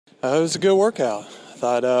It was a good workout.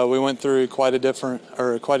 I thought we went through quite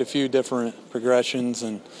a few different progressions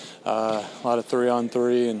and a lot of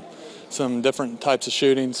 3-on-3 and some different types of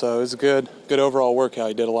shooting. So it was a good overall workout.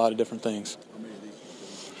 He did a lot of different things.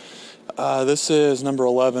 This is number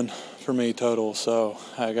 11 for me total. So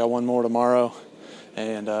I got one more tomorrow,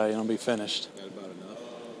 and I'll be finished.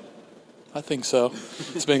 I think so.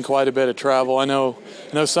 It's been quite a bit of travel. I know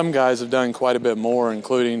some guys have done quite a bit more,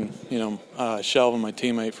 including Shelvin, my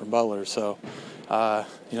teammate from Butler. So I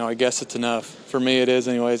guess it's enough. For me, it is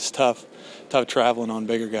anyway. It's tough traveling on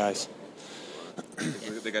bigger guys.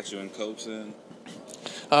 They got you in coach then?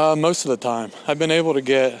 Most of the time, I've been able to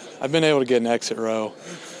get an exit row.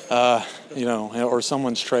 Or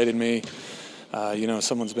someone's traded me.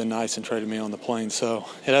 Someone's been nice and traded me on the plane. So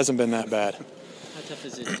it hasn't been that bad. How tough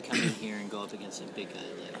is it to come in here and go up against a big guy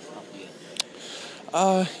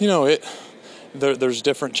like you? There's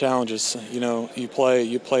different challenges. You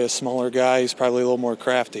play a smaller guy. He's probably a little more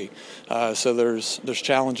crafty. So there's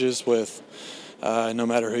challenges with no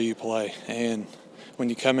matter who you play. And when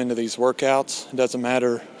you come into these workouts, it doesn't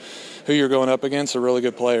matter who you're going up against. They're really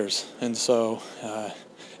good players. And so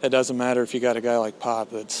it doesn't matter if you got a guy like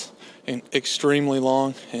Pop that's extremely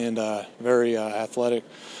long and very athletic,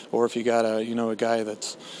 or if you got a guy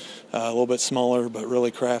that's a little bit smaller but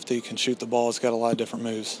really crafty, can shoot the ball, has got a lot of different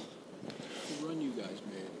moves. The run you guys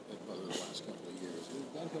made at Butler the last couple of years,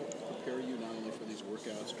 did that help prepare you not only for these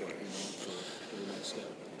workouts but for the next step?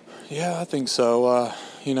 Yeah, I think so.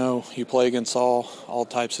 You play against all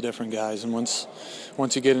types of different guys, and once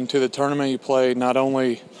you get into the tournament, you play not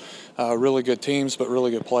only really good teams but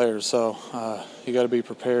really good players. So you got to be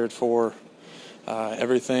prepared for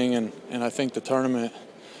everything, and I think the tournament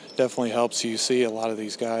definitely helps you see a lot of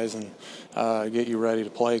these guys and get you ready to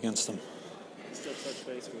play against them. Still touch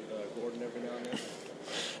base with Gordon every now and then?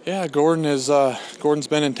 Yeah, Gordon's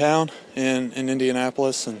been in town in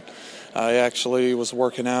Indianapolis, and I actually was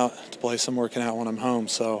working out when I'm home,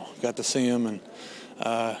 so got to see him and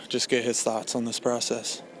just get his thoughts on this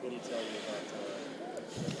process. What do you tell you about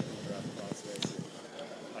the draft process,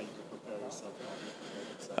 how you can prepare yourself?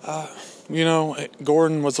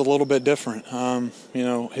 Gordon was a little bit different.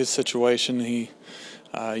 His situation,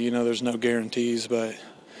 there's no guarantees, but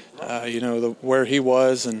where he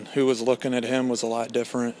was and who was looking at him was a lot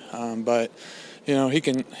different. But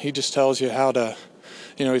he just tells you how to.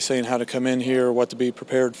 He's saying how to come in here, what to be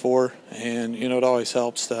prepared for, and it always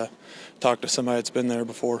helps to talk to somebody that's been there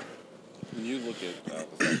before. When you look at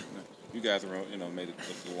you guys made it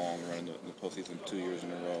a long run in the postseason 2 years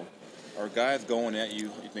in a row. Are guys going at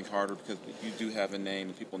you think harder because you do have a name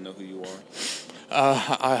and people know who you are?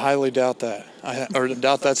 I highly doubt that. I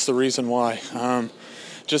doubt that's the reason why.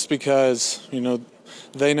 Just because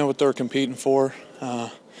they know what they're competing for,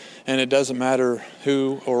 and it doesn't matter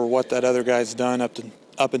who or what that other guy's done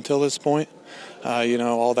up until this point.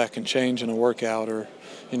 All that can change in a workout, or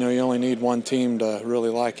you only need one team to really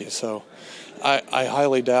like you. So I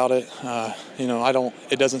highly doubt it.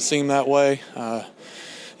 It doesn't seem that way.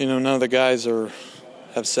 None of the guys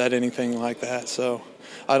have said anything like that, so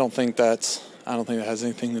I don't think that has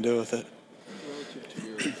anything to do with it. Relative to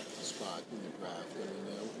your spot in the draft,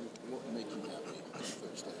 what would make you happy on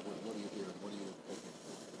Thursday? What are you hearing? What are you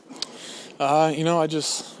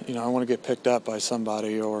hoping for? I want to get picked up by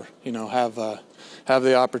somebody, or have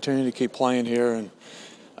the opportunity to keep playing here and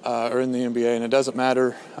or in the NBA, and it doesn't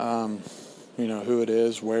matter who it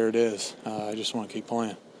is, where it is. I just want to keep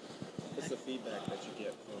playing. What's the feedback that you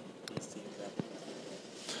get from these teams after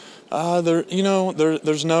this?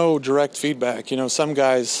 There's no direct feedback. Some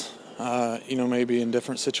guys, maybe in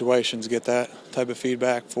different situations get that type of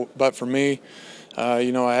feedback. But for me, I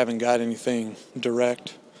haven't got anything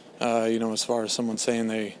direct. As far as someone saying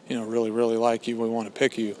they, really, really like you, we want to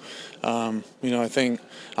pick you. I think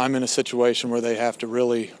I'm in a situation where they have to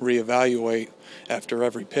really reevaluate after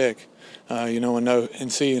every pick,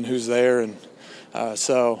 and seeing who's there, and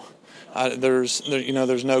so. There's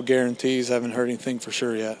no guarantees. I haven't heard anything for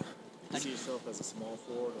sure yet. Do you see yourself as a small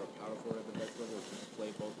forward or a power forward at the next level, or can you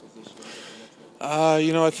play both positions at the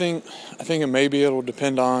next level? I think it'll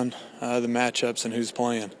depend on the matchups and who's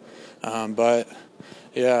playing. But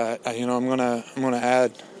yeah, I'm gonna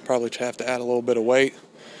probably have to add a little bit of weight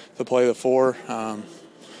to play the 4.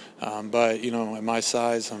 But at my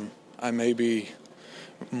size, I may be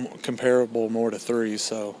comparable more to 3.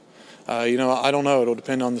 So. I don't know. It'll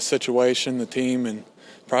depend on the situation, the team, and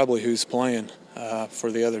probably who's playing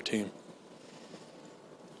for the other team.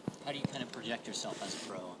 How do you kind of project yourself as a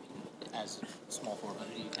pro? As small forward, how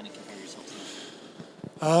do you kind of compare yourself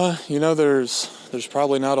There's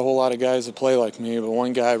probably not a whole lot of guys that play like me, but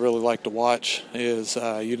one guy I really like to watch is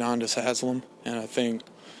Udonis Haslem, and I think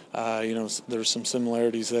there's some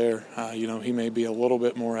similarities there. He may be a little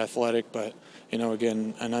bit more athletic, but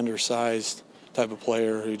again, an undersized type of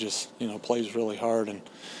player who just plays really hard and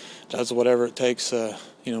does whatever it takes to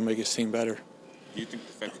make his team better. Do you think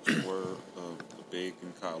the fact that you were big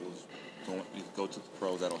in college, you go to the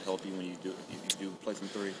pros, that'll help you when you do play some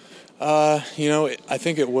three? I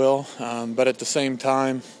think it will, but at the same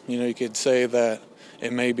time, you could say that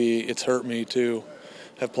it's hurt me to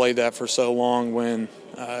have played that for so long when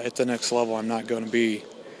at the next level I'm not going to be,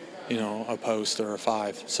 a post or a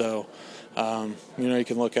five. So, you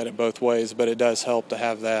can look at it both ways, but it does help to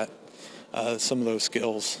have that, some of those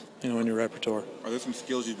skills, in your repertoire. Are there some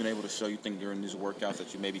skills you've been able to show, you think, during these workouts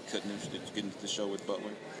that you maybe couldn't get to show with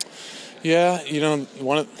Butler? Yeah,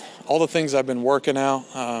 all the things I've been working on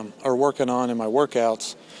in my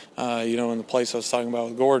workouts, in the place I was talking about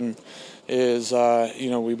with Gordon, is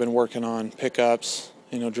we've been working on pickups,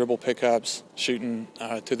 dribble pickups, shooting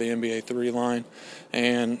to the NBA 3 line,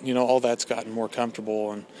 and all that's gotten more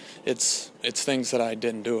comfortable, and it's things that I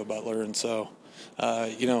didn't do at Butler, and so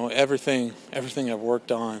everything I've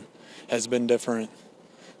worked on has been different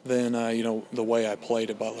than the way I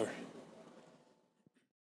played at Butler.